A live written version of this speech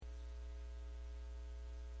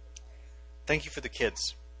Thank you for the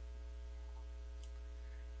kids.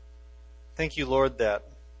 Thank you, Lord, that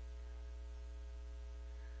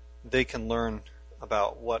they can learn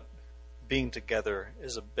about what being together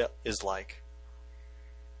is like.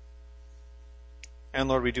 And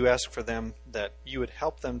Lord, we do ask for them that you would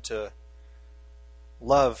help them to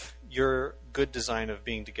love your good design of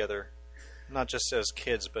being together, not just as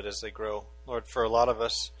kids, but as they grow. Lord, for a lot of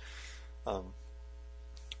us,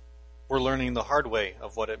 we're learning the hard way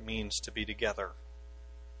of what it means to be together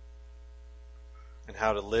and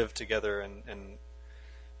how to live together and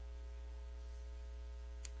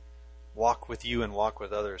walk with you and walk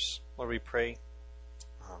with others. Lord, we pray.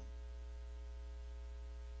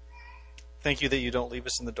 Thank you that you don't leave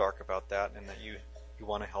us in the dark about that and that you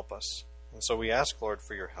want to help us. And so we ask, Lord,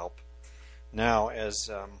 for your help now as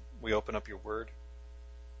we open up your word.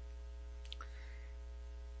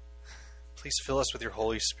 Please fill us with your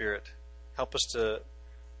Holy Spirit. Help us to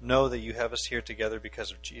know that you have us here together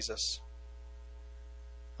because of Jesus.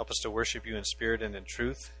 Help us to worship you in spirit and in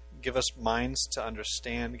truth. Give us minds to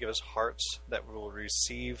understand. Give us hearts that will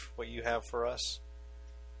receive what you have for us.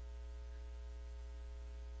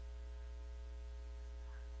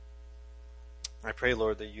 I pray,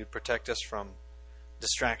 Lord, that you'd protect us from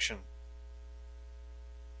distraction.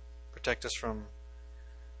 Protect us from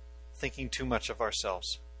thinking too much of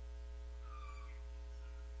ourselves.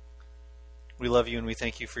 We love you and we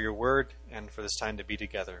thank you for your word and for this time to be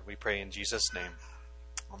together. We pray in Jesus' name.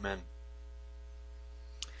 Amen.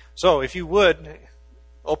 So, if you would,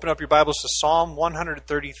 open up your Bibles to Psalm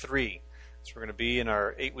 133. So we're going to be in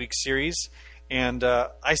our 8-week series. And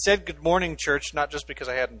I said good morning, church, not just because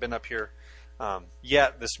I hadn't been up here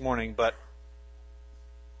yet this morning, but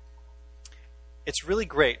it's really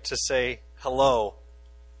great to say hello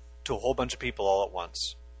to a whole bunch of people all at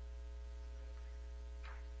once.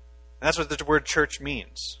 And that's what the word church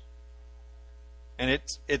means. And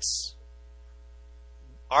it's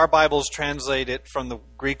our Bibles translate it from the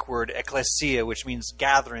Greek word ekklesia, which means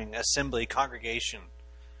gathering, assembly, congregation.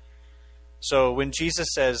 So when Jesus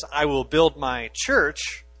says, I will build my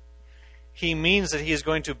church, he means that he is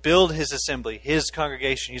going to build his assembly, his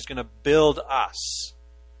congregation. He's going to build us.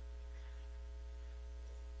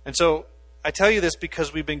 And so I tell you this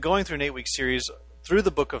because we've been going through an 8-week series through the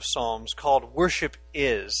book of Psalms called Worship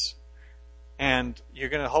Is. And you're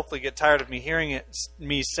going to hopefully get tired of me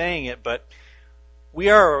saying it, but we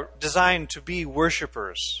are designed to be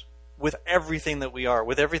worshipers with everything that we are,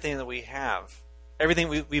 with everything that we have. Everything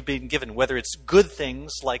we've been given, whether it's good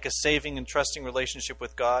things like a saving and trusting relationship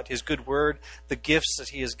with God, his good word, the gifts that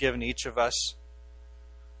he has given each of us,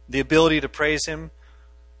 the ability to praise him,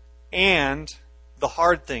 and the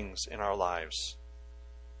hard things in our lives,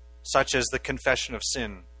 such as the confession of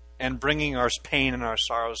sin and bringing our pain and our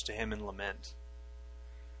sorrows to him in lament.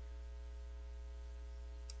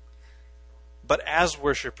 But as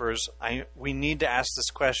worshipers, we need to ask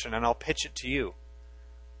this question, and I'll pitch it to you.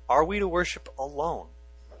 Are we to worship alone?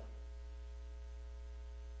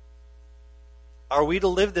 Are we to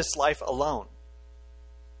live this life alone?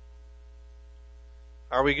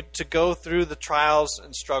 Are we to go through the trials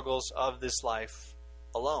and struggles of this life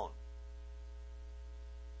alone?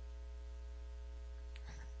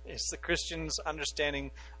 Is the Christian's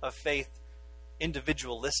understanding of faith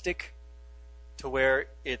individualistic to where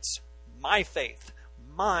it's my faith,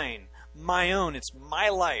 mine, my own, it's my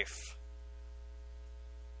life?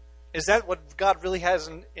 Is that what God really has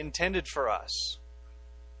intended for us?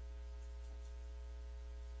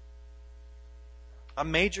 A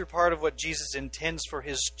major part of what Jesus intends for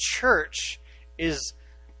his church is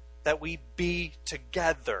that we be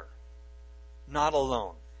together, not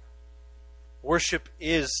alone. Worship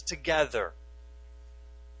is together.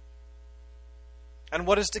 And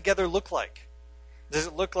what does together look like? Does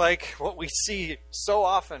it look like what we see so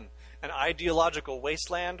often, an ideological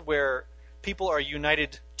wasteland where people are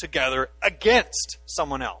united together against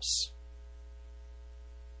someone else?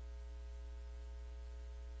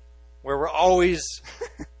 Where we're always...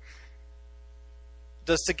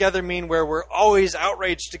 Does together mean where we're always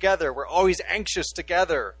outraged together? We're always anxious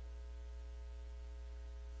together?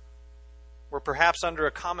 We're perhaps under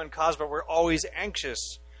a common cause, but we're always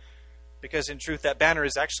anxious because in truth that banner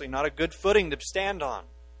is actually not a good footing to stand on.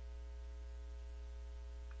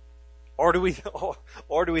 Or do we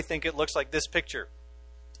think it looks like this picture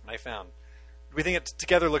I found? Do we think it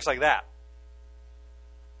together looks like that?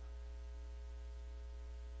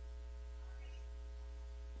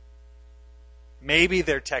 Maybe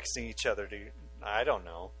they're texting each other. I don't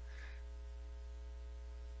know.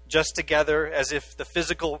 Just together as if the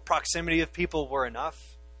physical proximity of people were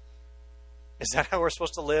enough? Is that how we're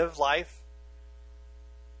supposed to live life?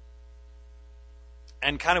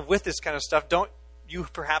 And kind of with this kind of stuff, don't you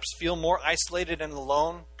perhaps feel more isolated and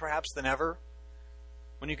alone perhaps than ever?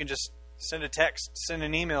 When you can just send a text, send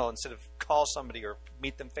an email instead of call somebody or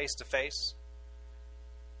meet them face to face?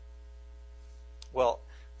 Well,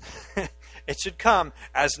 it should come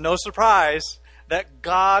as no surprise that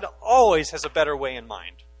God always has a better way in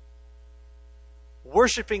mind.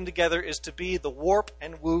 Worshipping together is to be the warp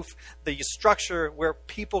and woof, the structure where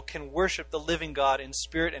people can worship the living God in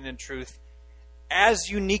spirit and in truth as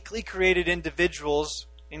uniquely created individuals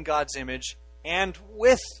in God's image and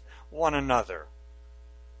with one another.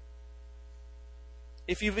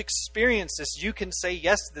 If you've experienced this, you can say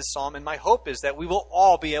yes to this psalm, and my hope is that we will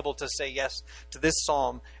all be able to say yes to this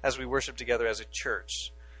psalm as we worship together as a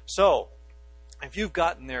church. So, if you've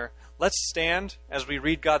gotten there, let's stand as we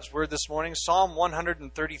read God's Word this morning. Psalm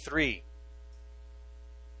 133.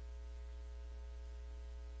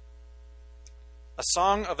 A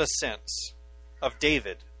song of ascents of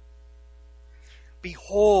David.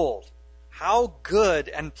 Behold, how good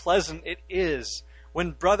and pleasant it is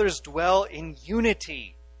when brothers dwell in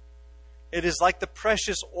unity. It is like the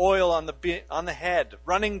precious oil on the head,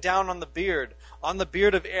 running down on the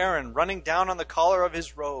beard of Aaron, running down on the collar of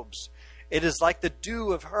his robes. It is like the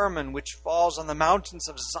dew of Hermon, which falls on the mountains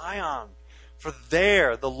of Zion. For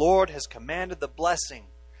there the Lord has commanded the blessing,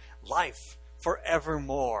 life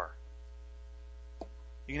forevermore.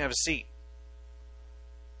 You can have a seat.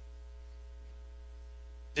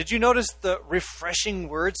 Did you notice the refreshing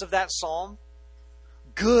words of that psalm?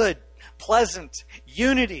 Good, pleasant,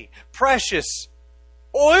 unity, precious,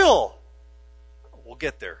 oil. We'll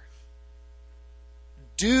get there.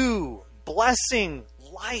 Dew, blessing,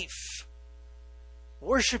 life.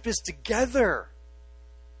 Worship is together.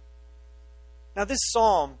 Now this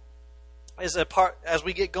psalm is a part, as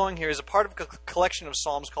we get going here, is a part of a collection of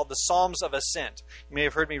psalms called the Psalms of Ascent. You may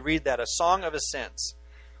have heard me read that, a song of ascents.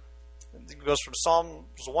 It goes from Psalms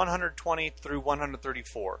 120 through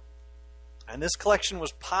 134. And this collection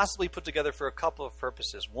was possibly put together for a couple of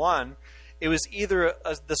purposes. One, it was either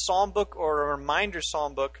the psalm book or a reminder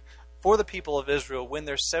psalm book for the people of Israel when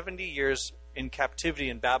their 70 years in captivity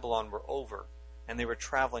in Babylon were over and they were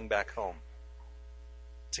traveling back home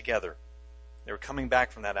together. They were coming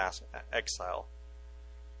back from that exile.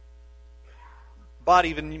 But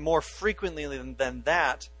even more frequently than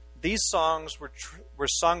that, these songs were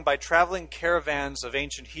sung by traveling caravans of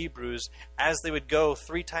ancient Hebrews as they would go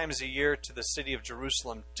 3 times a year to the city of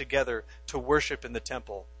Jerusalem together to worship in the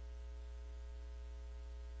temple.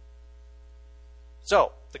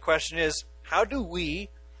 So, the question is, how do we,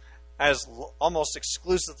 as almost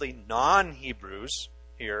exclusively non-Hebrews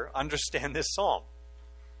here, understand this psalm?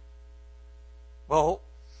 Well,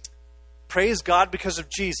 praise God because of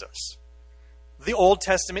Jesus. The Old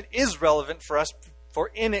Testament is relevant for us, for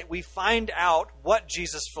in it we find out what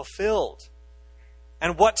Jesus fulfilled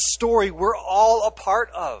and what story we're all a part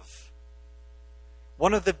of.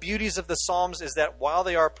 One of the beauties of the Psalms is that while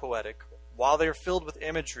they are poetic, while they are filled with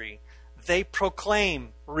imagery, they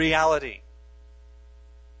proclaim reality.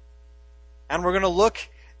 And we're going to look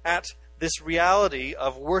at this reality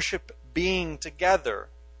of worship being together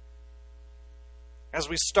as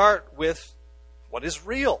we start with what is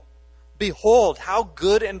real. Behold, how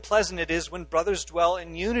good and pleasant it is when brothers dwell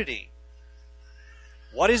in unity.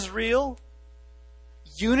 What is real?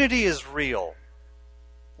 Unity is real.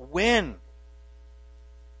 When?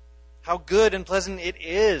 How good and pleasant it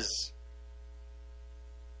is.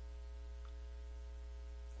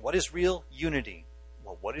 What is real? Unity.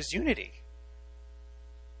 Well, what is unity?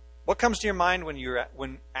 What comes to your mind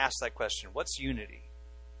when asked that question? What's unity?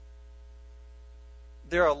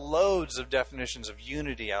 There are loads of definitions of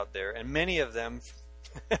unity out there, and many of them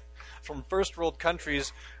from first world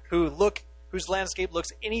countries whose landscape looks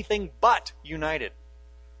anything but united.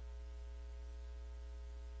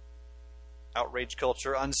 Outrage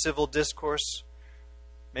culture, uncivil discourse.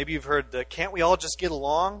 Maybe you've heard the "can't we all just get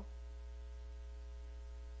along?"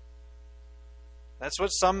 That's what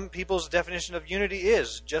some people's definition of unity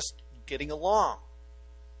is, just getting along.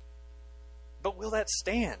 But will that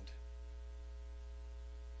stand?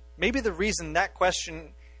 Maybe the reason that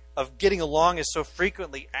question of getting along is so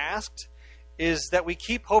frequently asked is that we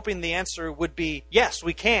keep hoping the answer would be, yes,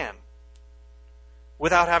 we can,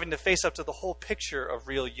 without having to face up to the whole picture of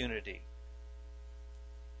real unity,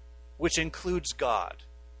 which includes God.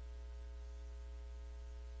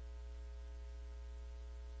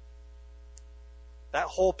 That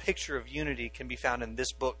whole picture of unity can be found in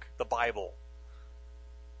this book, the Bible.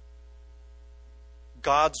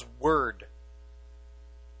 God's Word.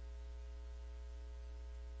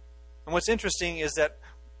 And what's interesting is that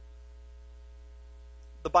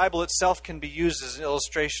the Bible itself can be used as an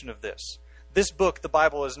illustration of this. This book, the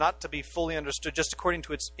Bible, is not to be fully understood just according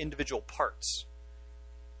to its individual parts.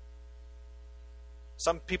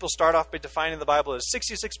 Some people start off by defining the Bible as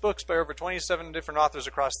 66 books by over 27 different authors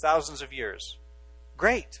across thousands of years.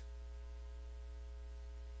 Great.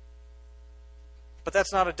 But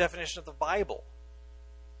that's not a definition of the Bible.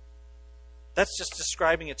 That's just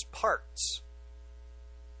describing its parts.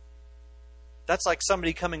 That's like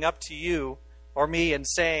somebody coming up to you or me and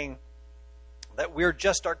saying that we're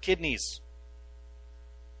just our kidneys,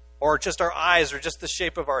 or just our eyes, or just the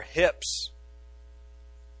shape of our hips.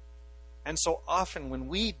 And so often when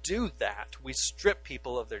we do that, we strip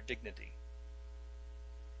people of their dignity.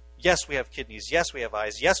 Yes, we have kidneys. Yes, we have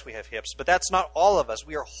eyes. Yes, we have hips. But that's not all of us.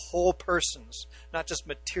 We are whole persons, not just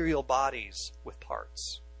material bodies with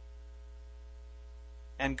parts.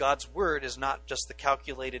 And God's Word is not just the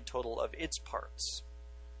calculated total of its parts.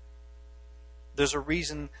 There's a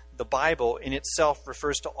reason the Bible in itself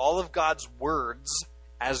refers to all of God's words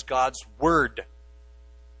as God's Word.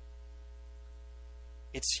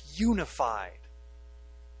 It's unified.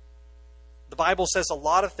 The Bible says a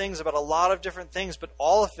lot of things about a lot of different things, but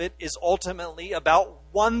all of it is ultimately about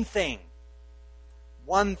one thing.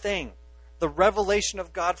 One thing. The revelation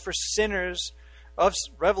of God for sinners,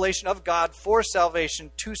 revelation of God for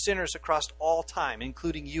salvation to sinners across all time,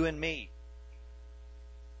 including you and me.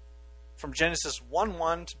 From Genesis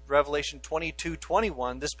 1:1 to Revelation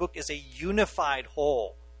 22:21, this book is a unified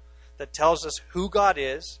whole that tells us who God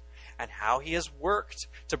is and how He has worked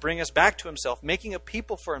to bring us back to Himself, making a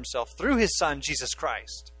people for Himself through His Son, Jesus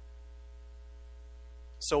Christ.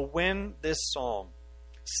 So when this psalm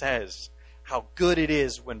says how good it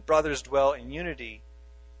is when brothers dwell in unity,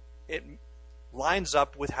 it lines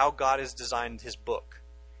up with how God has designed His book,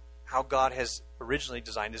 how God has originally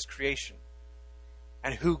designed His creation,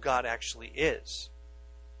 and who God actually is.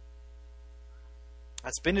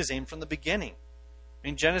 That's been His aim from the beginning.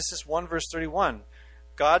 In Genesis 1 verse 31,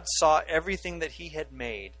 God saw everything that He had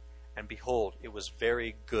made, and behold, it was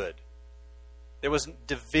very good. There wasn't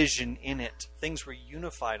division in it. Things were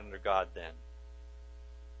unified under God then.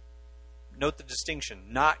 Note the distinction.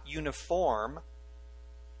 Not uniform,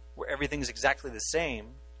 where everything's exactly the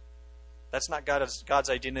same. That's not God's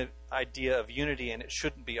idea of unity, and it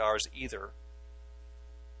shouldn't be ours either.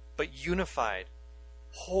 But unified,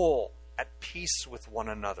 whole, at peace with one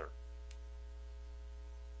another.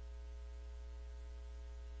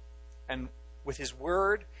 And with His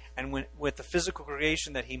Word and with the physical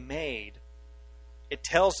creation that He made, it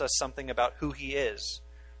tells us something about who He is.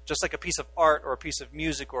 Just like a piece of art or a piece of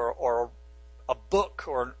music or a book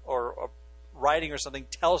or a writing or something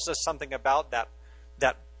tells us something about that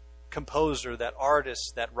composer, that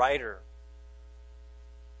artist, that writer.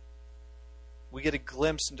 We get a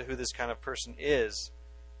glimpse into who this kind of person is.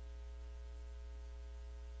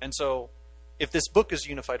 And so, if this book is a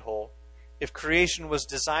unified whole, if creation was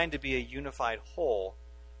designed to be a unified whole,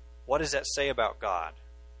 what does that say about God?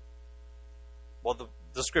 Well,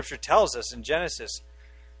 the Scripture tells us in Genesis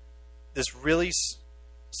this really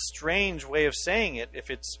strange way of saying it, if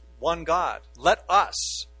it's one God. Let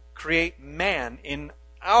us create man in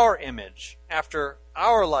our image, after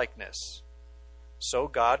our likeness. So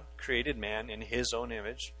God created man in His own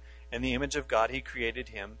image. In the image of God He created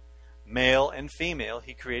him. Male and female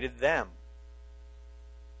He created them.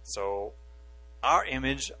 So our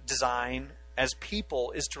image design as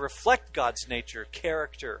people is to reflect God's nature,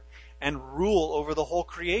 character, and rule over the whole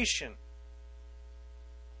creation.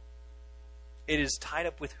 It is tied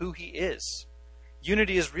up with who He is.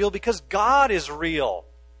 Unity is real because God is real.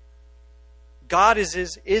 God is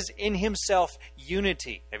in Himself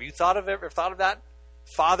unity. Have you ever thought of that?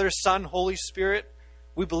 Father, Son, Holy Spirit.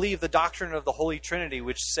 We believe the doctrine of the Holy Trinity,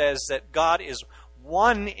 which says that God is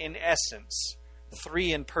one in essence,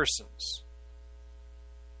 three in persons.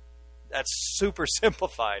 That's super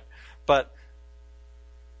simplified, but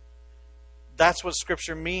that's what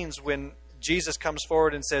Scripture means when Jesus comes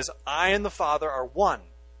forward and says, I and the Father are one.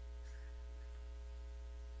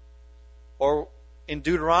 Or in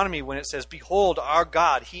Deuteronomy when it says, behold, our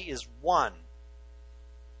God, He is one.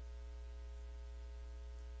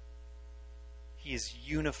 He is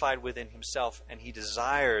unified within Himself, and He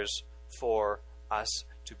desires for us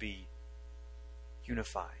to be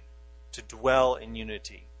unified, to dwell in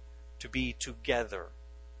unity, to be together.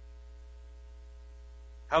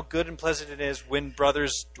 How good and pleasant it is when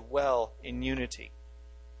brothers dwell in unity.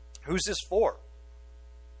 Who's this for?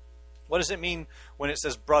 What does it mean when it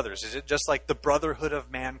says brothers? Is it just like the brotherhood of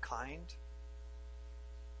mankind?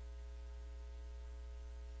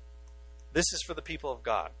 This is for the people of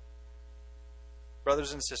God.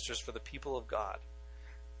 Brothers and sisters, for the people of God.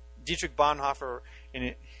 Dietrich Bonhoeffer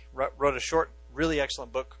wrote a short, really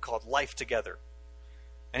excellent book called Life Together.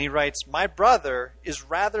 And he writes, "My brother is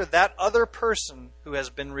rather that other person who has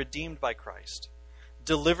been redeemed by Christ,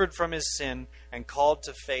 delivered from his sin, and called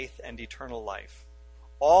to faith and eternal life.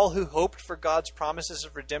 All who hoped for God's promises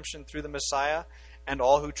of redemption through the Messiah, and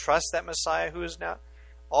all who trust in that Messiah who is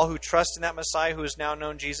now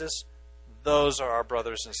known Jesus, those are our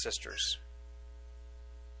brothers and sisters."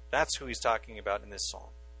 That's who he's talking about in this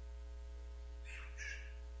psalm.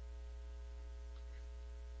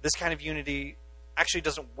 This kind of unity actually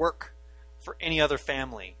doesn't work for any other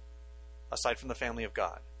family aside from the family of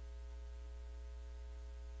God,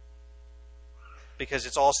 because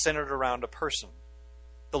it's all centered around a person,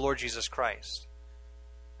 the Lord Jesus Christ.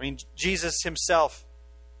 I mean, Jesus himself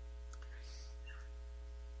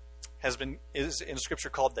is in Scripture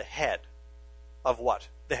called the head of what?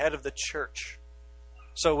 The head of the church.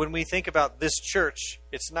 So when we think about this church,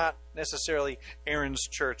 it's not necessarily Aaron's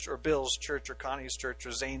church or Bill's church or Connie's church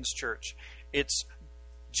or Zane's church. It's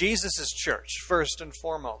Jesus' church, first and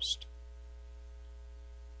foremost.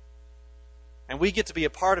 And we get to be a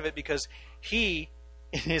part of it because he,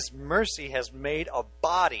 in his mercy, has made a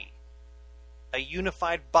body, a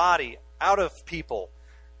unified body out of people,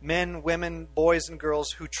 men, women, boys, and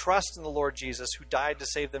girls who trust in the Lord Jesus, who died to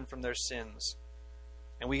save them from their sins.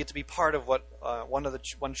 And we get to be part of what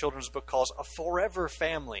one children's book calls a forever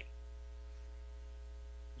family.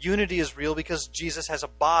 Unity is real because Jesus has a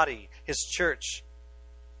body, his church.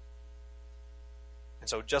 And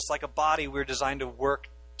so just like a body, we're designed to work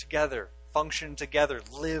together, function together,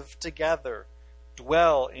 live together,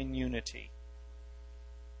 dwell in unity.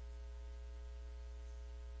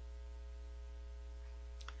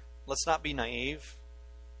 Let's not be naive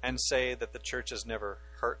and say that the church has never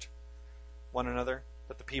hurt one another,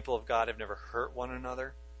 that the people of God have never hurt one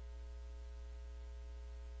another.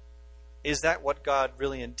 Is that what God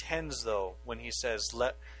really intends, though, when he says,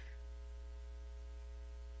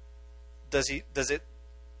 does it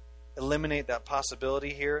eliminate that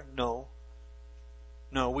possibility here? No.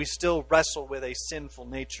 No, we still wrestle with a sinful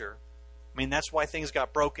nature. I mean, that's why things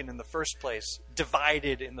got broken in the first place,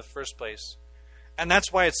 divided in the first place. And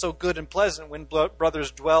that's why it's so good and pleasant when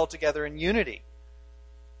brothers dwell together in unity.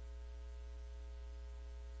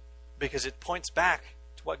 Because it points back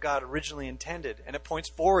to what God originally intended, and it points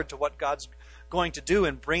forward to what God's going to do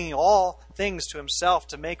in bringing all things to himself,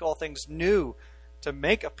 to make all things new, to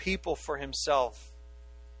make a people for himself.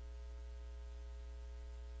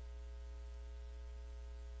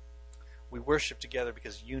 We worship together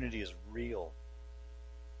because unity is real.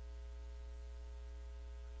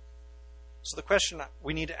 So the question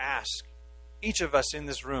we need to ask, each of us in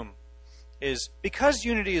this room, is, because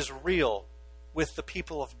unity is real with the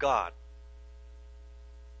people of God,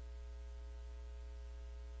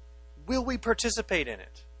 will we participate in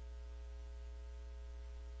it?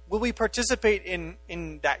 Will we participate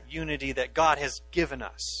in that unity that God has given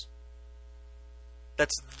us?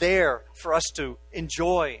 That's there for us to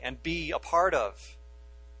enjoy and be a part of?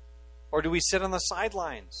 Or do we sit on the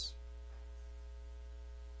sidelines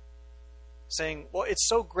saying, well, it's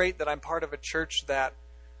so great that I'm part of a church that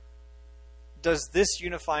does this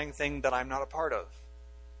unifying thing that I'm not a part of?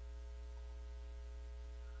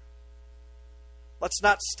 Let's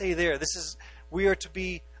not stay there. We are to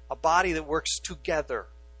be a body that works together.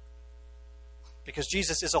 Because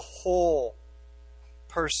Jesus is a whole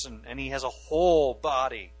person and he has a whole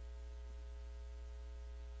body.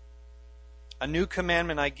 A new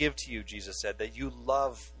commandment I give to you, Jesus said, that you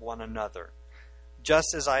love one another.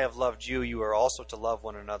 Just as I have loved you, you are also to love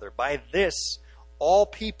one another. By this, all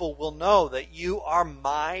people will know that you are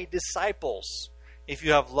my disciples, if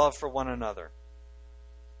you have love for one another.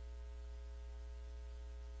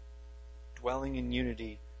 Dwelling in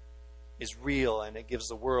unity is real, and it gives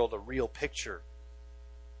the world a real picture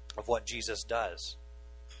of what Jesus does.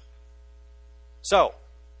 So,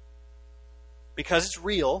 because it's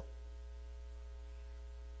real,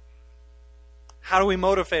 how do we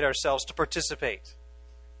motivate ourselves to participate?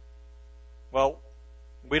 Well,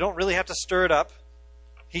 we don't really have to stir it up.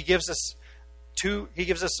 He gives us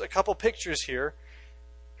a couple pictures here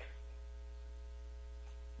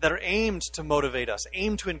that are aimed to motivate us,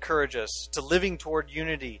 aimed to encourage us to living toward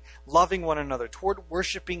unity, loving one another, toward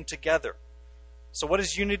worshiping together. So what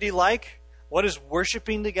is unity like? What is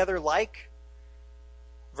worshiping together like?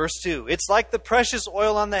 Verse 2, it's like the precious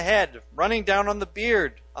oil on the head, running down on the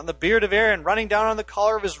beard of Aaron, running down on the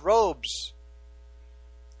collar of his robes.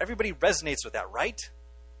 Everybody resonates with that, right?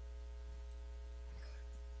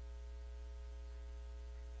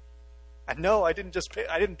 And no, I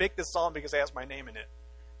didn't pick this psalm because it has my name in it.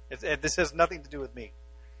 This has nothing to do with me.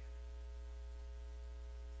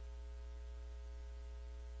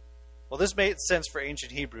 Well, this made sense for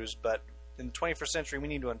ancient Hebrews, but in the 21st century, we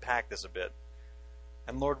need to unpack this a bit.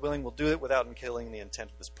 And Lord willing, we'll do it without killing the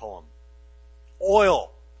intent of this poem.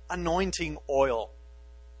 Oil. Anointing oil.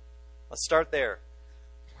 Let's start there.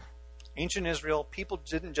 Ancient Israel, people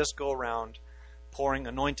didn't just go around pouring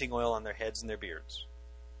anointing oil on their heads and their beards.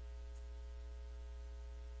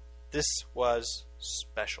 This was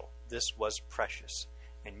special. This was precious.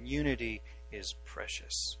 And unity is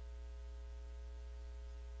precious.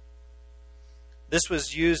 This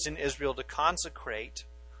was used in Israel to consecrate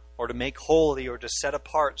or to make holy or to set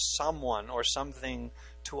apart someone or something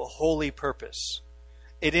to a holy purpose.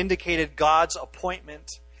 It indicated God's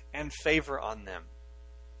appointment and favor on them.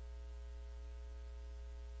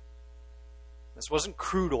 This wasn't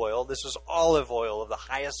crude oil. This was olive oil of the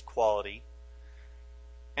highest quality.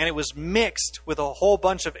 And it was mixed with a whole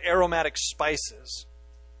bunch of aromatic spices.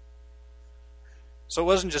 So it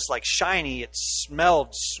wasn't just like shiny, it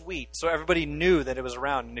smelled sweet. So everybody knew that it was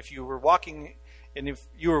around. And if you were walking, and if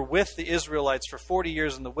you were with the Israelites for 40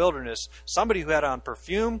 years in the wilderness, somebody who had on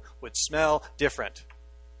perfume would smell different.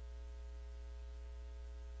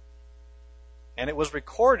 And it was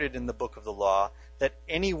recorded in the book of the law that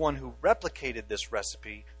anyone who replicated this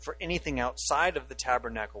recipe for anything outside of the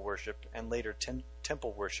tabernacle worship and later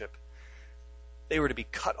temple worship, they were to be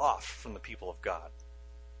cut off from the people of God,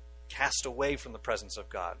 cast away from the presence of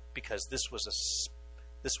God, because this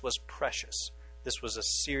was precious. This was a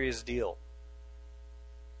serious deal.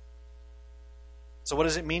 So what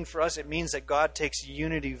does it mean for us? It means that God takes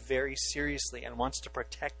unity very seriously and wants to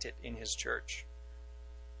protect it in His church.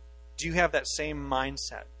 Do you have that same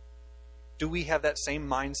mindset? Do we have that same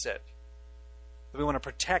mindset? That we want to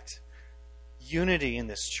protect unity in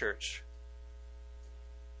this church?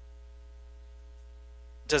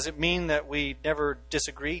 Does it mean that we never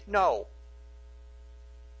disagree? No.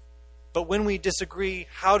 But when we disagree,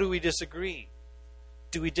 how do we disagree?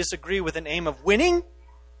 Do we disagree with an aim of winning?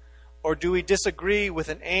 Or do we disagree with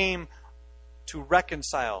an aim to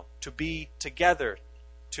reconcile, to be together,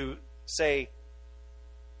 to say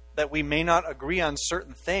that we may not agree on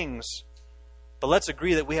certain things, but let's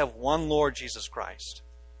agree that we have one Lord Jesus Christ.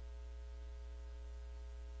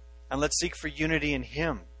 And let's seek for unity in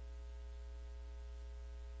Him.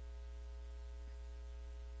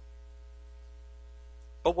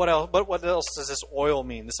 But what else does this oil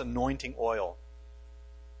mean, this anointing oil?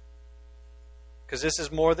 Because this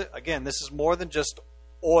is more than just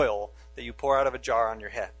oil that you pour out of a jar on your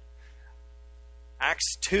head.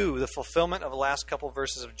 Acts 2, the fulfillment of the last couple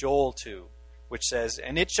verses of Joel 2, which says,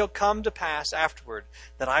 "And it shall come to pass afterward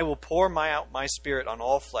that I will pour out my spirit on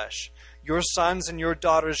all flesh. Your sons and your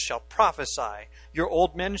daughters shall prophesy. Your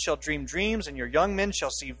old men shall dream dreams, and your young men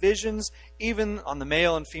shall see visions. Even on the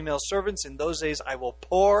male and female servants in those days I will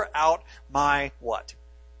pour out my" what?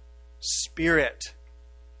 Spirit.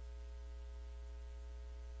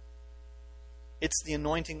 It's the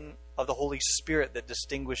anointing of the Holy Spirit that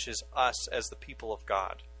distinguishes us as the people of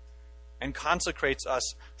God and consecrates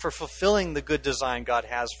us for fulfilling the good design God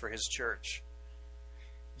has for His church.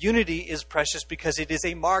 Unity is precious because it is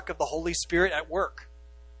a mark of the Holy Spirit at work.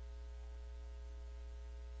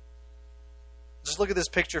 Just look at this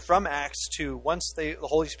picture from Acts 2. Once the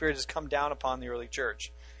Holy Spirit has come down upon the early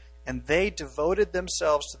church, and they devoted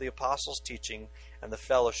themselves to the apostles' teaching and the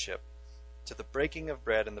fellowship, to the breaking of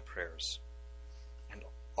bread and the prayers. And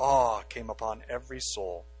awe came upon every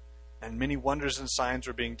soul, and many wonders and signs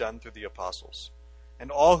were being done through the apostles. And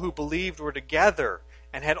all who believed were together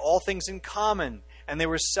and had all things in common, and they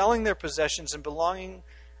were selling their possessions and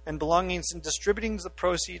belongings and distributing the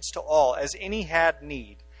proceeds to all as any had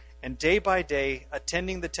need. And day by day,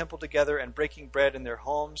 attending the temple together and breaking bread in their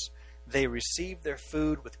homes, they received their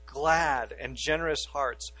food with glad and generous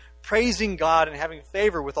hearts, praising God and having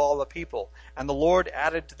favor with all the people. And the Lord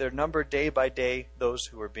added to their number day by day those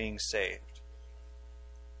who were being saved.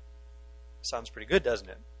 Sounds pretty good, doesn't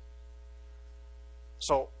it?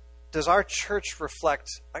 So, does our church reflect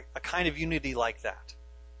a kind of unity like that?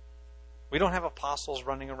 We don't have apostles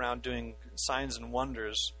running around doing signs and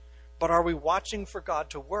wonders, but are we watching for God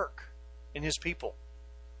to work in His people?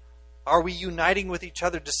 Are we uniting with each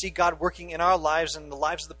other to see God working in our lives and the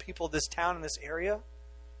lives of the people of this town and this area?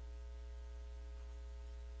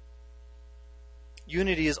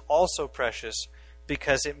 Unity is also precious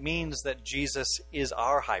because it means that Jesus is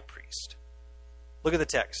our high priest. Look at the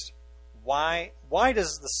text. Why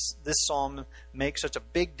does this psalm make such a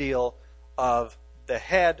big deal of the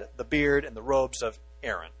head, the beard, and the robes of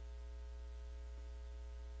Aaron?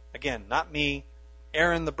 Again, not me.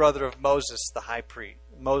 Aaron, the brother of Moses, the high priest.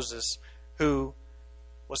 Moses, who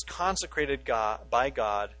was consecrated by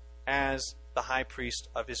God as the high priest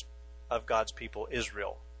of of God's people,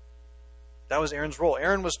 Israel. That was Aaron's role.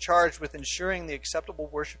 Aaron was charged with ensuring the acceptable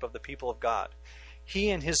worship of the people of God. He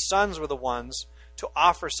and his sons were the ones to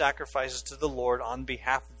offer sacrifices to the Lord on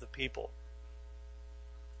behalf of the people.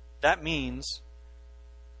 That meant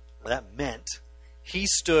he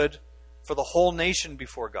stood for the whole nation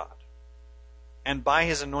before God, and by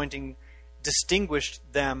his anointing distinguished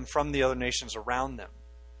them from the other nations around them.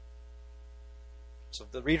 So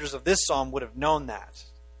the readers of this psalm would have known that.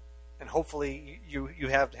 And hopefully you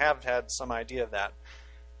have had some idea of that.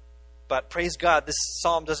 But praise God, this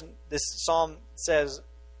psalm says,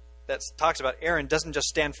 that talks about Aaron, doesn't just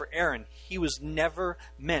stand for Aaron. He was never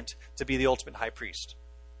meant to be the ultimate high priest.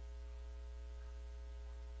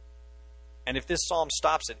 And if this psalm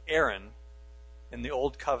stops at Aaron in the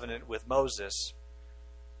old covenant with Moses,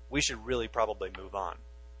 we should really probably move on.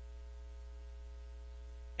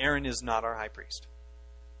 Aaron is not our high priest.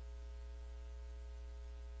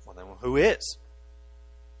 Well, then who is?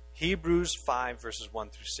 Hebrews 5 verses 1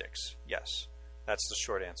 through 6. Yes, that's the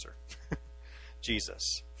short answer.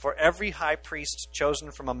 Jesus. For every high priest chosen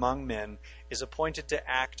from among men is appointed to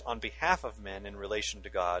act on behalf of men in relation to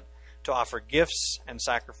God, to offer gifts and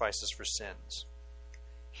sacrifices for sins.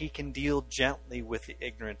 He can deal gently with the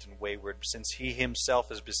ignorant and wayward, since he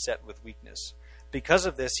himself is beset with weakness. Because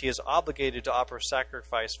of this, he is obligated to offer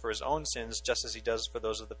sacrifice for his own sins, just as he does for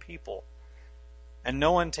those of the people. And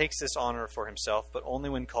no one takes this honor for himself, but only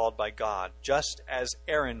when called by God, just as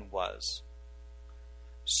Aaron was.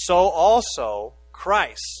 So also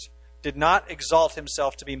Christ did not exalt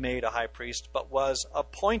himself to be made a high priest, but was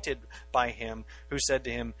appointed by him who said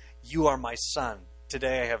to him, "You are my son,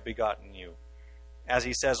 today I have begotten you." As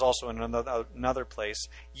he says also in another place,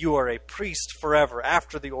 "You are a priest forever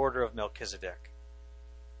after the order of Melchizedek."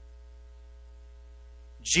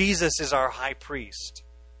 Jesus is our high priest.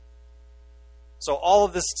 So all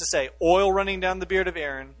of this to say, oil running down the beard of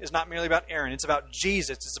Aaron is not merely about Aaron. It's about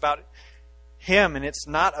Jesus. It's about him, and it's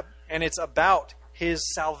about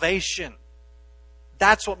his salvation.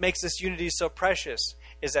 That's what makes this unity so precious,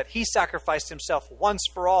 is that he sacrificed himself once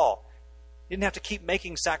for all. He didn't have to keep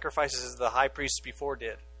making sacrifices as the high priests before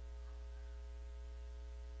did.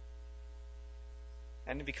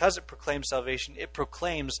 And because it proclaims salvation, it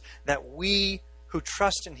proclaims that we who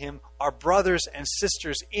trust in him are brothers and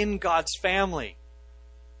sisters in God's family.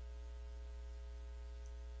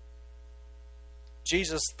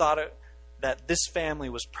 Jesus thought that this family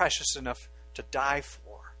was precious enough to die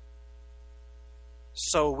for.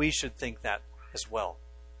 So we should think that as well.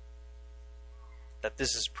 That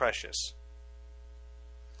this is precious.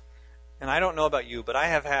 And I don't know about you, but I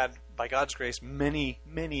have had, by God's grace, many,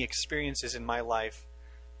 many experiences in my life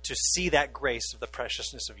to see that grace of the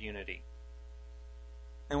preciousness of unity.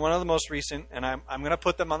 And one of the most recent, and I'm going to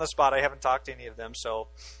put them on the spot. I haven't talked to any of them, so.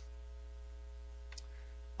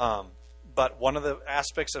 But one of the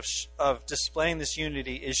aspects of displaying this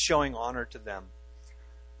unity is showing honor to them.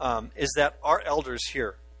 Is that our elders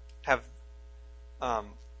here have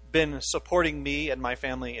been supporting me and my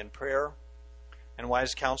family in prayer and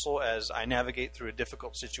wise counsel as I navigate through a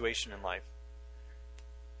difficult situation in life.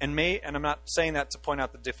 And I'm not saying that to point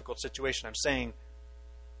out the difficult situation. I'm saying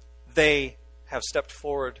they have stepped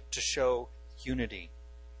forward to show unity.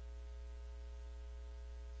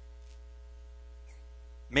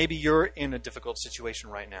 Maybe you're in a difficult situation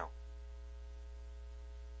right now.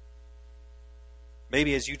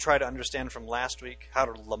 Maybe as you try to understand from last week how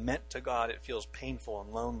to lament to God, it feels painful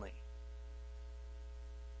and lonely.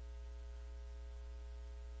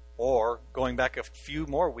 Or, going back a few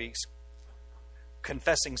more weeks,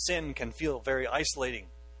 confessing sin can feel very isolating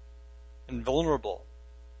and vulnerable.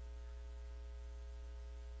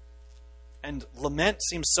 And lament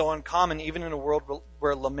seems so uncommon, even in a world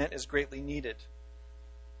where lament is greatly needed.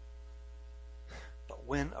 But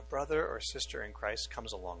when a brother or sister in Christ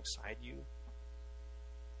comes alongside you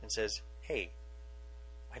and says, "Hey,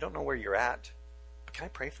 I don't know where you're at, but can I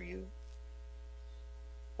pray for you?"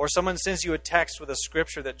 Or someone sends you a text with a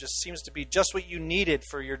scripture that just seems to be just what you needed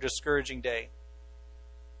for your discouraging day.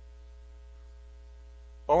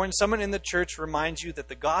 Or when someone in the church reminds you that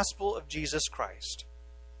the gospel of Jesus Christ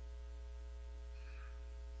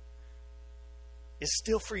is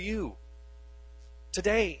still for you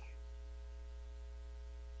today.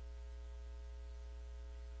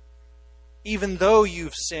 Even though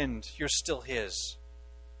you've sinned, you're still his.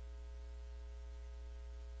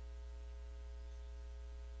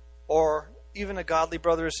 Or even a godly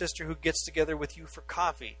brother or sister who gets together with you for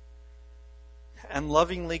coffee and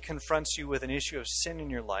lovingly confronts you with an issue of sin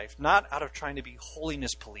in your life, not out of trying to be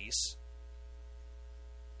holiness police,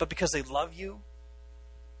 but because they love you.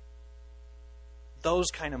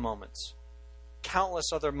 Those kind of moments,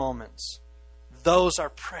 countless other moments, those are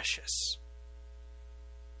precious.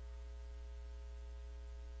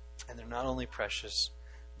 And they're not only precious,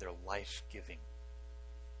 they're life-giving.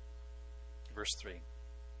 Verse 3.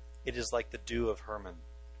 It is like the dew of Hermon,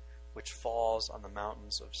 which falls on the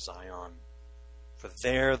mountains of Zion. For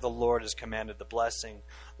there the Lord has commanded the blessing,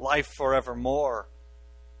 life forevermore.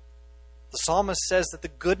 The psalmist says that the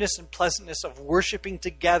goodness and pleasantness of worshiping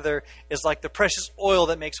together is like the precious oil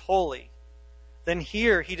that makes holy. Then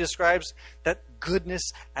here he describes that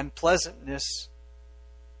goodness and pleasantness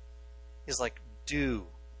is like dew.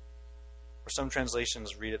 Or some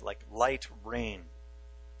translations read it like light rain.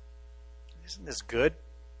 Isn't this good?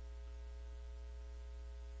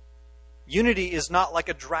 Unity is not like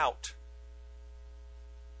a drought.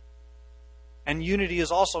 And unity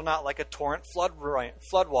is also not like a torrent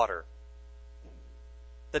floodwater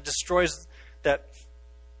that destroys, that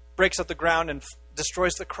breaks up the ground and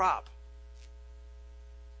destroys the crop.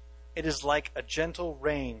 It is like a gentle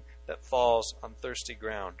rain that falls on thirsty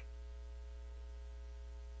ground.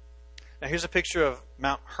 Now here's a picture of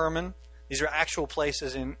Mount Hermon. These are actual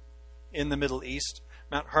places in the Middle East.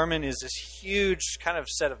 Mount Hermon is this huge kind of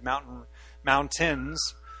set of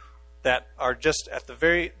mountains that are just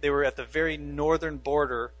they were at the very northern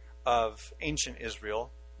border of ancient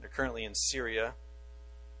Israel. They're currently in Syria.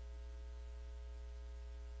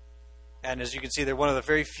 And as you can see, they're one of the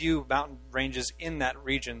very few mountain ranges in that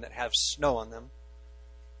region that have snow on them.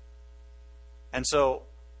 And so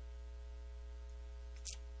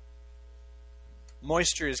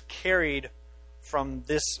moisture is carried from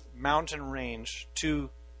this mountain range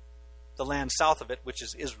to the land south of it, which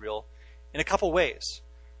is Israel, in a couple ways.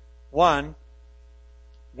 One,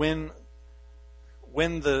 when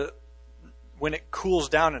it cools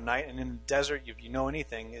down at night, and in the desert, if you know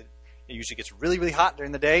anything, it usually gets really, really hot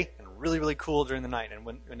during the day and really, really cool during the night. And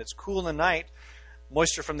when it's cool in the night,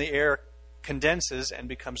 moisture from the air condenses and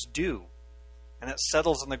becomes dew. And it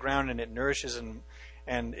settles on the ground and it nourishes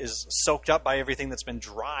and is soaked up by everything that's been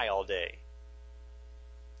dry all day.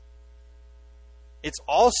 It's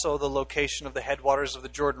also the location of the headwaters of the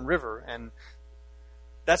Jordan River, and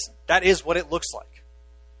that is what it looks like.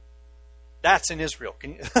 That's in Israel.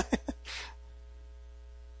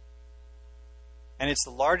 And it's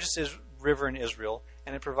the largest river in Israel,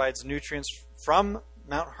 and it provides nutrients from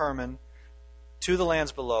Mount Hermon to the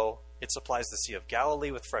lands below. It supplies the Sea of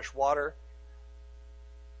Galilee with fresh water,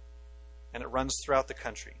 and it runs throughout the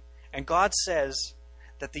country. And God says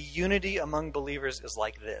that the unity among believers is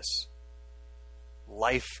like this: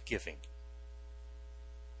 life-giving.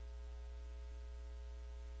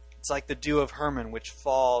 It's like the dew of Hermon, which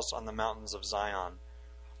falls on the mountains of Zion.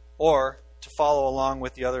 Or, to follow along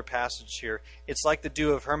with the other passage here, it's like the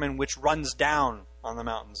dew of Hermon, which runs down on the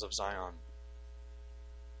mountains of Zion.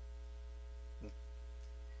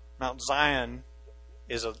 Mount Zion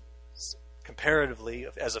is comparatively,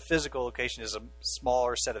 as a physical location, is a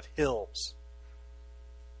smaller set of hills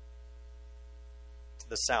to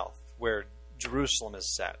the south, where Jerusalem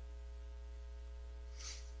is set.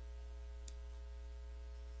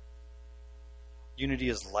 Unity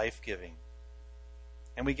is life-giving.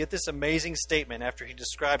 And we get this amazing statement after he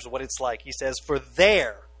describes what it's like. He says, for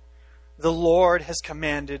there the Lord has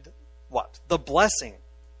commanded what? The blessing.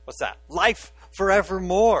 What's that? Life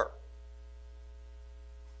forevermore.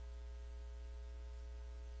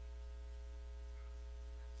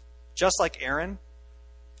 Just like Aaron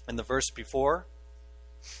in the verse before,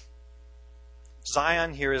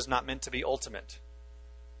 Zion here is not meant to be ultimate.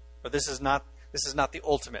 But this is not the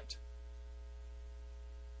ultimate.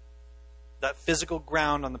 That physical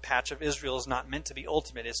ground on the patch of Israel is not meant to be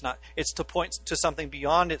ultimate. It's to point to something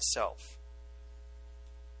beyond itself.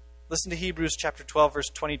 Listen to Hebrews chapter 12, verse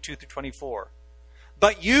 22 through 24.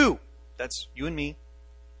 But you, that's you and me,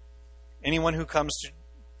 anyone who comes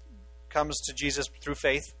to Jesus through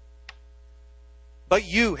faith, but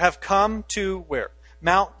you have come to where?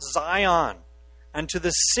 Mount Zion, and to the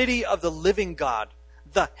city of the living God,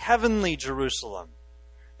 the heavenly Jerusalem,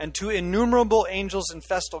 and to innumerable angels in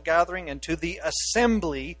festal gathering, and to the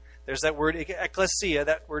assembly, there's that word ecclesia,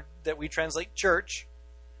 that word that we translate church,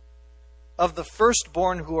 of the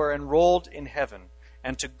firstborn who are enrolled in heaven,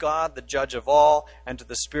 and to God the judge of all, and to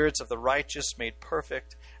the spirits of the righteous made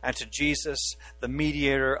perfect, and to Jesus the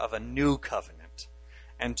mediator of a new covenant,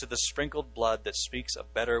 and to the sprinkled blood that speaks a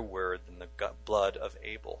better word than the blood of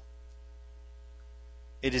Abel.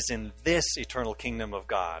 It is in this eternal kingdom of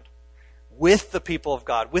God, with the people of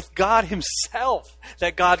God, with God himself,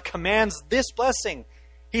 that God commands this blessing.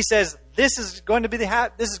 He says this is going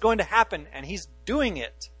to happen, and he's doing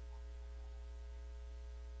it.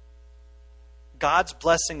 God's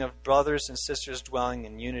blessing of brothers and sisters dwelling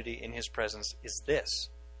in unity in his presence is this.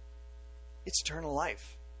 It's eternal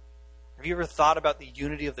life. Have you ever thought about the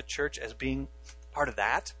unity of the church as being part of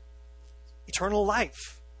that? Eternal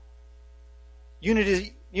life.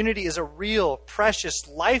 Unity is a real, precious,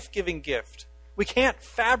 life-giving gift. We can't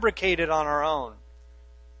fabricate it on our own.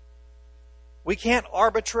 We can't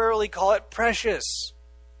arbitrarily call it precious.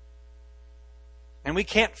 And we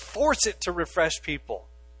can't force it to refresh people.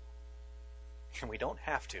 And we don't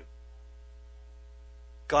have to.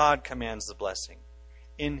 God commands the blessing.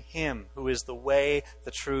 In him, who is the way, the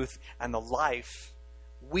truth, and the life,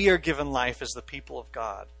 we are given life as the people of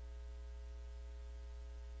God.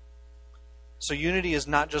 So unity is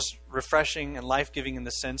not just refreshing and life-giving in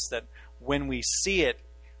the sense that when we see it,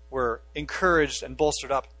 we're encouraged and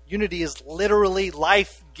bolstered up. Unity is literally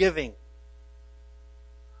life-giving.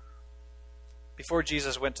 Before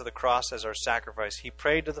Jesus went to the cross as our sacrifice, he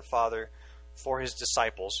prayed to the Father for his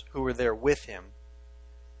disciples who were there with him,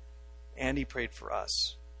 and he prayed for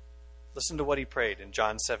us. Listen to what he prayed in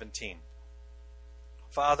John 17.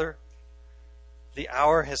 Father, the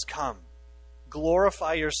hour has come.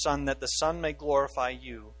 Glorify your Son, that the Son may glorify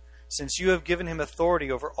you, since you have given him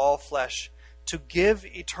authority over all flesh, to give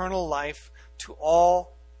eternal life to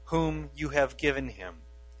all whom you have given him.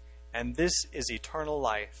 And this is eternal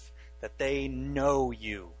life, that they know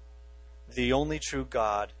you, the only true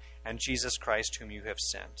God, and Jesus Christ whom you have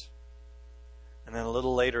sent. And then a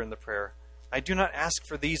little later in the prayer, I do not ask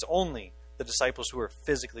for these only, the disciples who are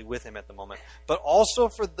physically with him at the moment, but also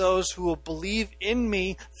for those who will believe in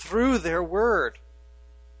me through their word,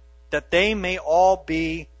 that they may all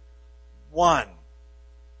be one.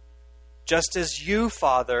 Just as you,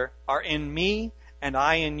 Father, are in me and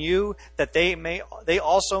I in you, that they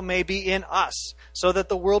also may be in us, so that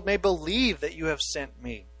the world may believe that you have sent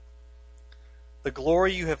me. The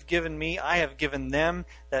glory you have given me, I have given them,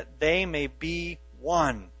 that they may be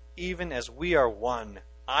one, even as we are one.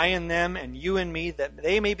 I in them and you in me, that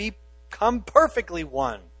they may become perfectly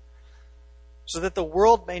one, so that the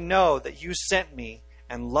world may know that you sent me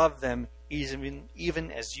and loved them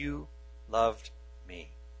even as you loved me.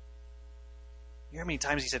 You hear how many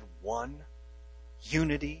times he said one,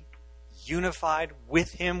 unity, unified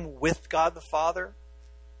with him, with God the Father?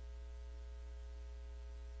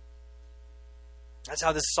 That's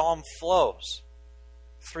how this psalm flows.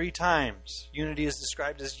 3 times, unity is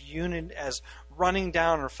described as running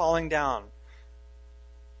down or falling down.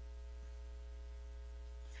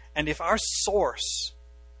 And if our source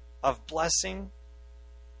of blessing,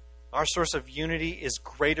 our source of unity is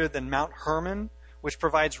greater than Mount Hermon, which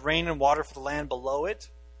provides rain and water for the land below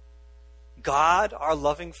it, God, our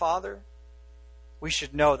loving Father, we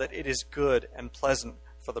should know that it is good and pleasant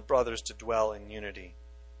for the brothers to dwell in unity.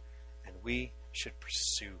 And we should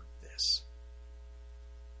pursue this.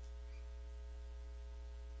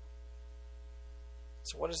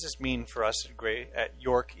 So what does this mean for us at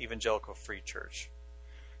York Evangelical Free Church?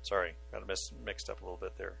 Sorry, got mixed up a little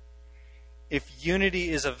bit there. If unity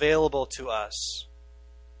is available to us,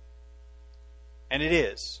 and it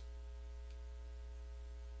is,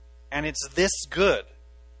 and it's this good,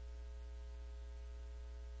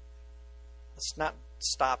 let's not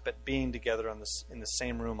stop at being together in the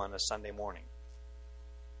same room on a Sunday morning.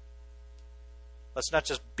 Let's not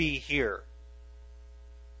just be here.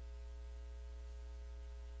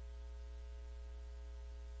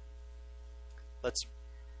 Let's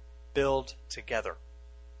build together.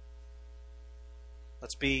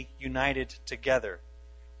 Let's be united together.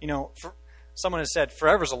 You know, someone has said,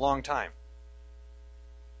 forever's a long time.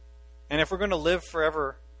 And if we're going to live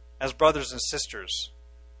forever as brothers and sisters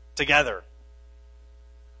together,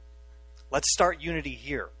 let's start unity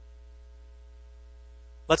here.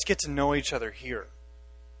 Let's get to know each other here.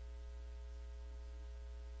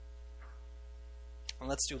 And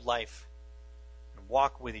let's do life and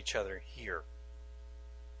walk with each other here.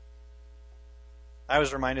 I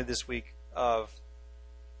was reminded this week of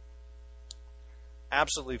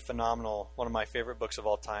absolutely phenomenal, one of my favorite books of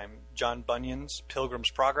all time, John Bunyan's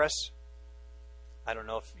Pilgrim's Progress. I don't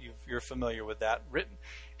know if you're familiar with that. Written,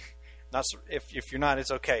 if you're not,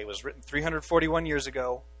 it's okay. It was written 341 years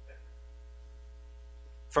ago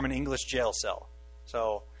from an English jail cell.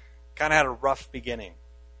 So, kind of had a rough beginning.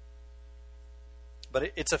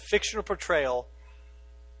 But it's a fictional portrayal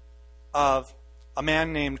of a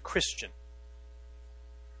man named Christian,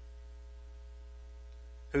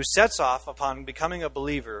 who sets off, upon becoming a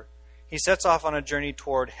believer, he sets off on a journey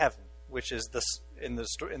toward heaven, which is in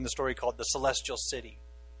the story called the Celestial City.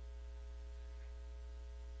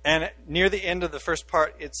 And near the end of the first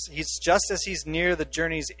part, he's just as he's near the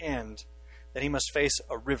journey's end, that he must face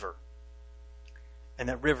a river. And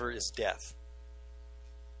that river is death.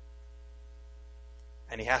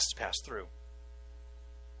 And he has to pass through.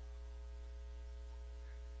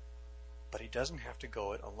 But he doesn't have to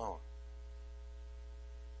go it alone.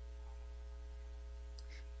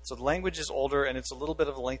 So the language is older and it's a little bit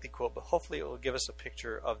of a lengthy quote, but hopefully it will give us a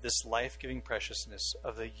picture of this life-giving preciousness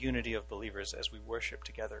of the unity of believers as we worship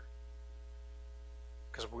together.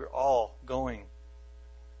 Because we're all going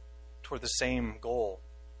toward the same goal.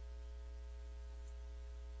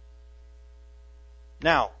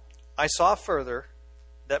 Now, I saw further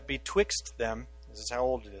that betwixt them, this is how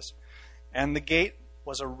old it is, and the gate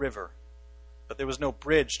was a river, but there was no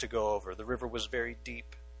bridge to go over. The river was very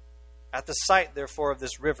deep. At the sight, therefore, of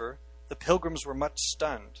this river, the pilgrims were much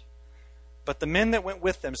stunned. But the men that went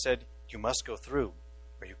with them said, "You must go through,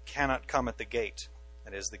 or you cannot come at the gate,"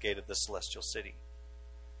 that is, the gate of the celestial city.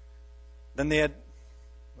 Then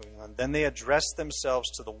they addressed themselves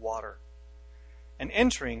to the water. And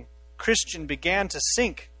entering, Christian began to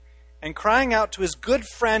sink, and crying out to his good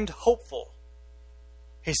friend Hopeful,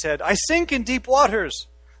 he said, "I sink in deep waters.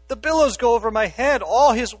 The billows go over my head.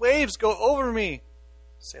 All his waves go over me."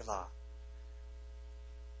 Selah.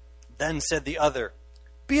 Then said the other,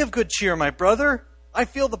 "Be of good cheer, my brother. I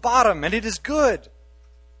feel the bottom, and it is good."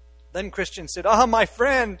 Then Christian said, "Ah, my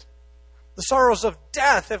friend, the sorrows of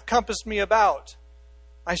death have compassed me about.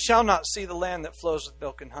 I shall not see the land that flows with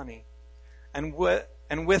milk and honey." And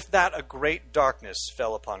with that a great darkness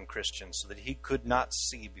fell upon Christian, so that he could not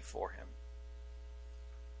see before him.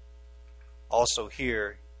 Also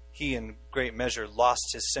here, he in great measure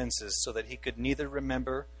lost his senses, so that he could neither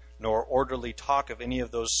remember nor orderly talk of any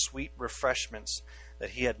of those sweet refreshments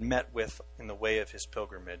that he had met with in the way of his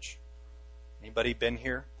pilgrimage. Anybody been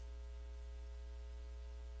here?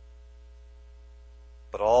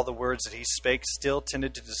 But all the words that he spake still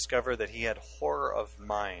tended to discover that he had horror of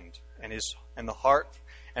mind, and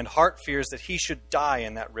heart fears that he should die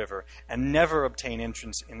in that river and never obtain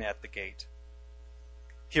entrance in at the gate.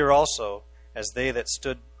 Here also, as they that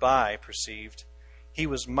stood by perceived, he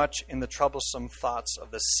was much in the troublesome thoughts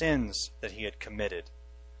of the sins that he had committed,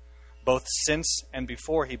 both since and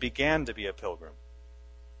before he began to be a pilgrim.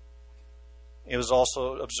 It was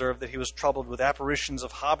also observed that he was troubled with apparitions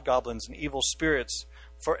of hobgoblins and evil spirits.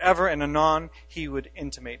 For ever and anon he would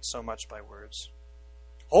intimate so much by words.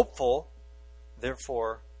 Hopeful,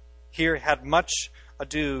 therefore, here had much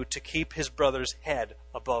ado to keep his brother's head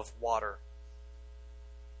above water.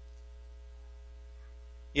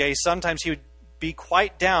 Yea, sometimes he would be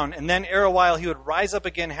quite down, and then ere a while he would rise up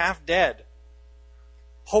again half dead.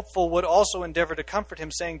 Hopeful would also endeavor to comfort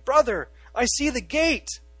him, saying, "Brother, I see the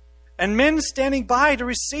gate, and men standing by to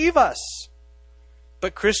receive us."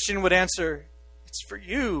 But Christian would answer, "It's for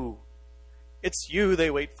you. It's you they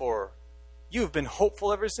wait for. You have been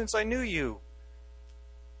hopeful ever since I knew you."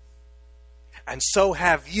 "And so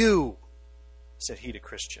have you," said he to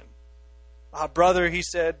Christian. "Ah, brother," he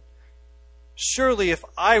said, "surely if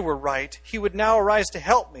I were right, he would now arise to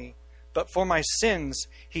help me. But for my sins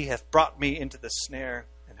he hath brought me into the snare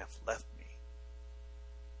and hath left me."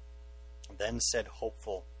 And then said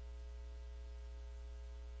Hopeful,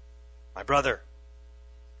 "My brother,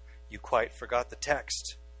 you quite forgot the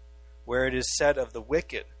text, where it is said of the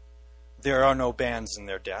wicked, 'There are no bands in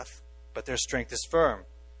their death, but their strength is firm.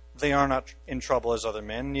 They are not in trouble as other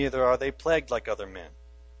men, neither are they plagued like other men.'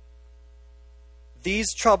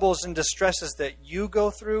 These troubles and distresses that you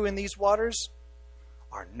go through in these waters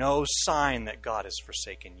are no sign that God has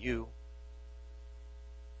forsaken you,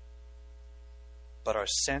 but are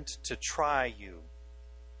sent to try you,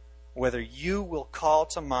 whether you will call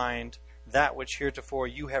to mind that which heretofore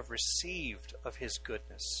you have received of his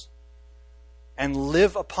goodness, and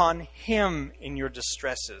live upon him in your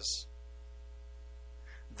distresses.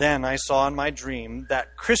 Then I saw in my dream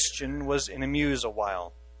that Christian was in a muse a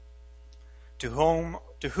while, to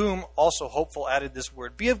whom also Hopeful added this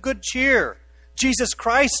word, 'Be of good cheer, Jesus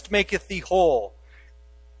Christ maketh thee whole.'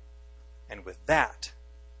 And with that,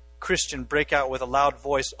 Christian brake out with a loud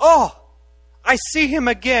voice, 'Oh, I see him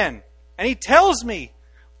again, and he tells me,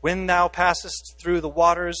 when thou passest through the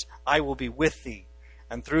waters, I will be with thee,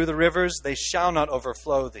 and through the rivers they shall not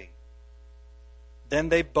overflow thee.' Then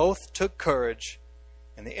they both took courage,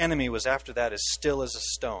 and the enemy was after that as still as a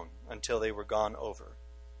stone, until they were gone over.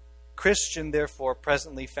 Christian therefore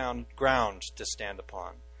presently found ground to stand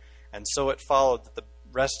upon, and so it followed that the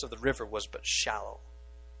rest of the river was but shallow.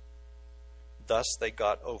 Thus they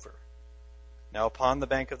got over. Now upon the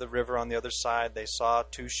bank of the river on the other side they saw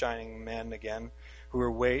two shining men again, who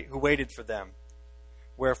waited for them.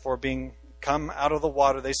 Wherefore, being come out of the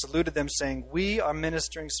water, they saluted them, saying, "We are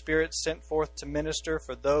ministering spirits sent forth to minister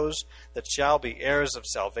for those that shall be heirs of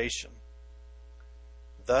salvation."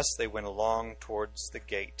 Thus they went along towards the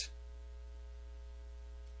gate.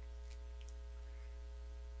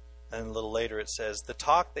 And a little later it says, "The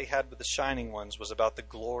talk they had with the shining ones was about the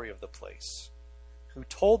glory of the place, who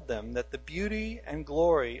told them that the beauty and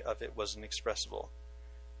glory of it was inexpressible.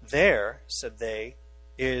 There, said they,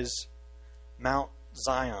 is Mount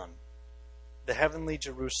Zion, the heavenly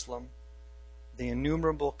Jerusalem, the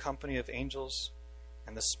innumerable company of angels,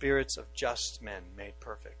 and the spirits of just men made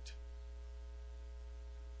perfect."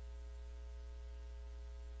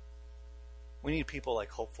 We need people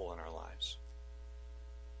like Hopeful in our lives.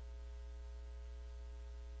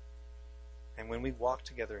 And when we walk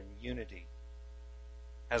together in unity,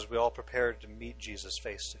 as we all prepare to meet Jesus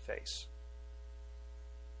face to face,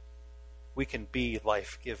 we can be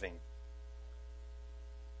life-giving.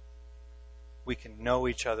 We can know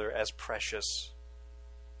each other as precious.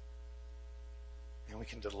 And we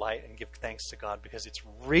can delight and give thanks to God because it's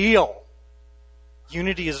real.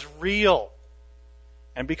 Unity is real.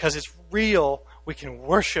 And because it's real, we can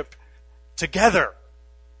worship together.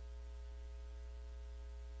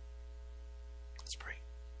 Let's pray.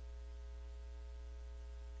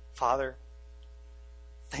 Father,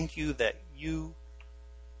 thank you that you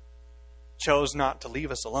chose not to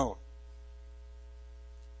leave us alone.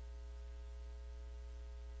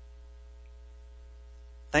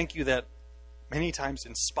 Thank you that many times,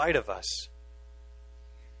 in spite of us,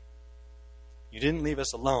 you didn't leave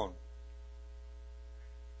us alone.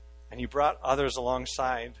 And you brought others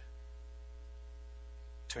alongside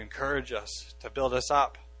to encourage us, to build us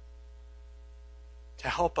up, to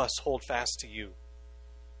help us hold fast to you.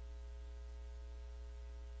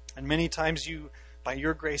 And many times you, by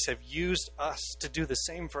your grace, have used us to do the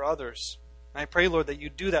same for others. And I pray, Lord, that you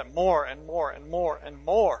do that more and more and more and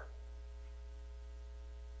more.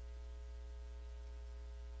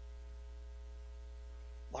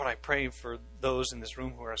 Lord, I pray for those in this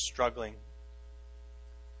room who are struggling.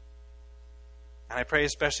 And I pray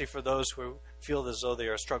especially for those who feel as though they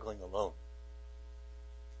are struggling alone.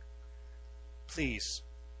 Please,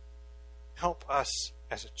 help us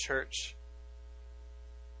as a church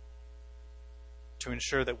to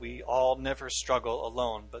ensure that we all never struggle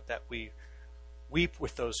alone, but that we weep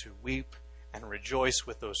with those who weep and rejoice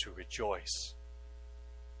with those who rejoice.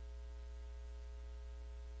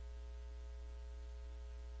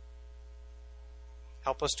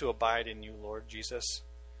 Help us to abide in you, Lord Jesus,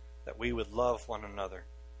 that we would love one another,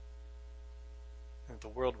 and that the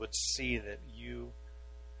world would see that you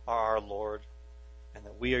are our Lord and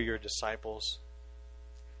that we are your disciples.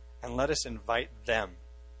 And let us invite them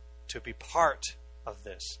to be part of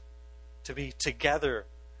this, to be together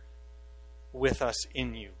with us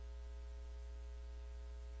in you.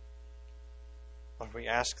 Lord, we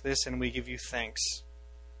ask this and we give you thanks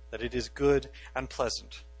that it is good and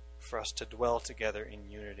pleasant for us to dwell together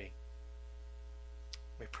in unity.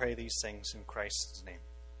 We pray these things in Christ's name.